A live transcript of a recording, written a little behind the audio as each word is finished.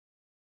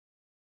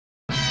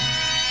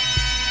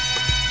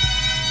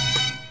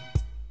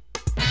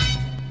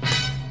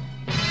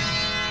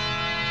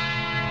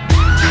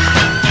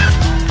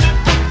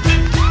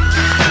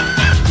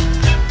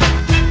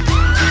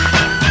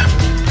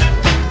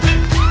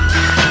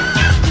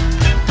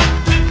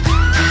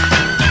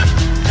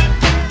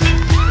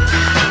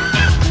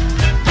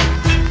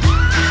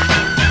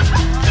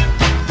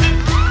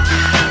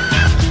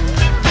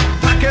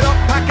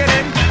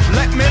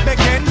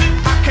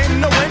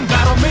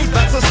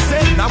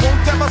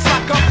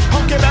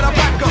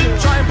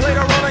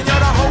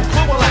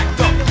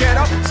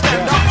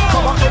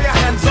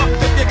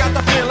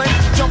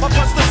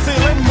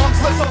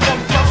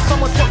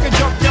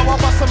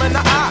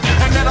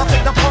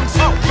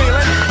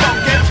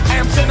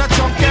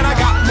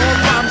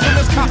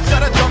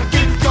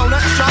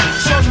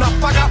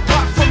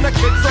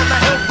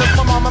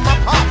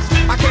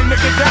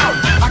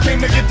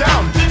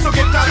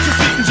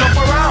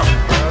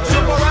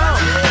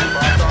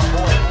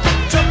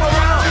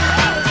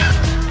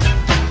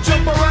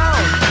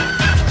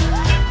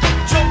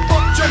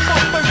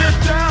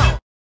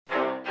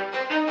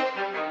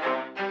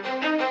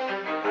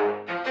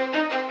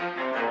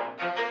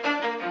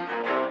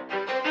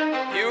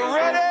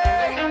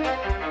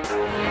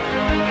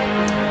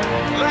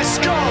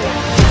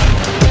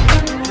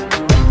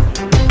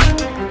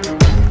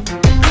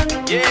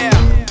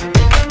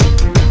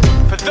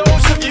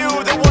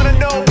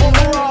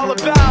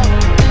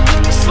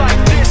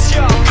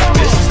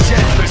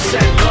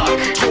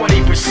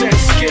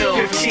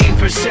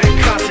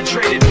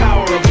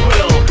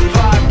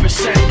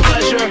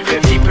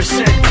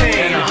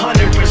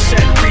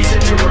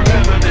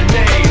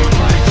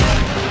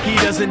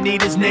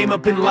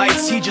up in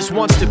lights, he just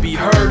wants to be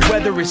heard.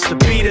 Whether it's the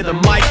beat or the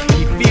mic,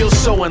 he feels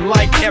so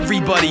unlike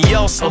everybody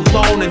else,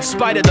 alone. In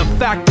spite of the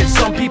fact that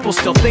some people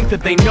still think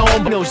that they know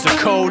him, knows the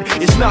code.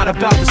 It's not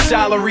about the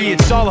salary,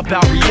 it's all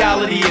about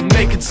reality and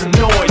making some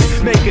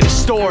noise, making a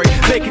story,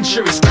 making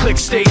sure his click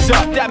stays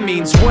up. That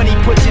means when he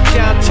puts it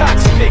down,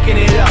 Todd's picking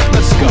it up.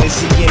 Let's go. Who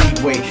is he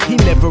anyway? He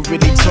never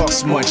really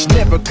talks much,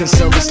 never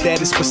concerned with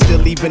status, but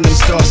still even him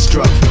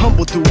starstruck.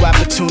 Humble through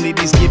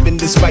opportunities given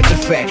despite the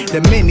fact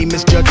that many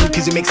misjudge him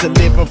cause he makes a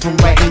living from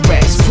writing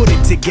raps. Put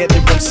it together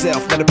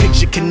himself, now the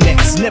picture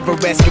connects. Never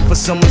asking for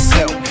someone's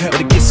help or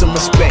to get some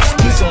respect.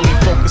 He's only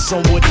focused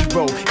on what he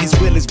wrote, his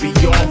will is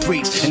beyond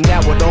reach. And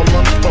now it all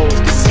unfolds,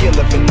 the skill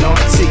of an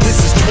artist. This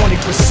is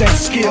 20%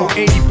 skill,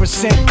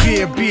 80%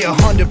 fear. Be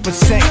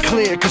 100%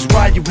 clear, cause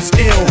Ryu was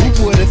ill.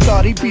 Who would've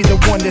thought he'd be the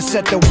one that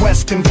set the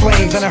West in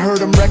flames? And I heard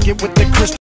him wreck it with the Crescenta.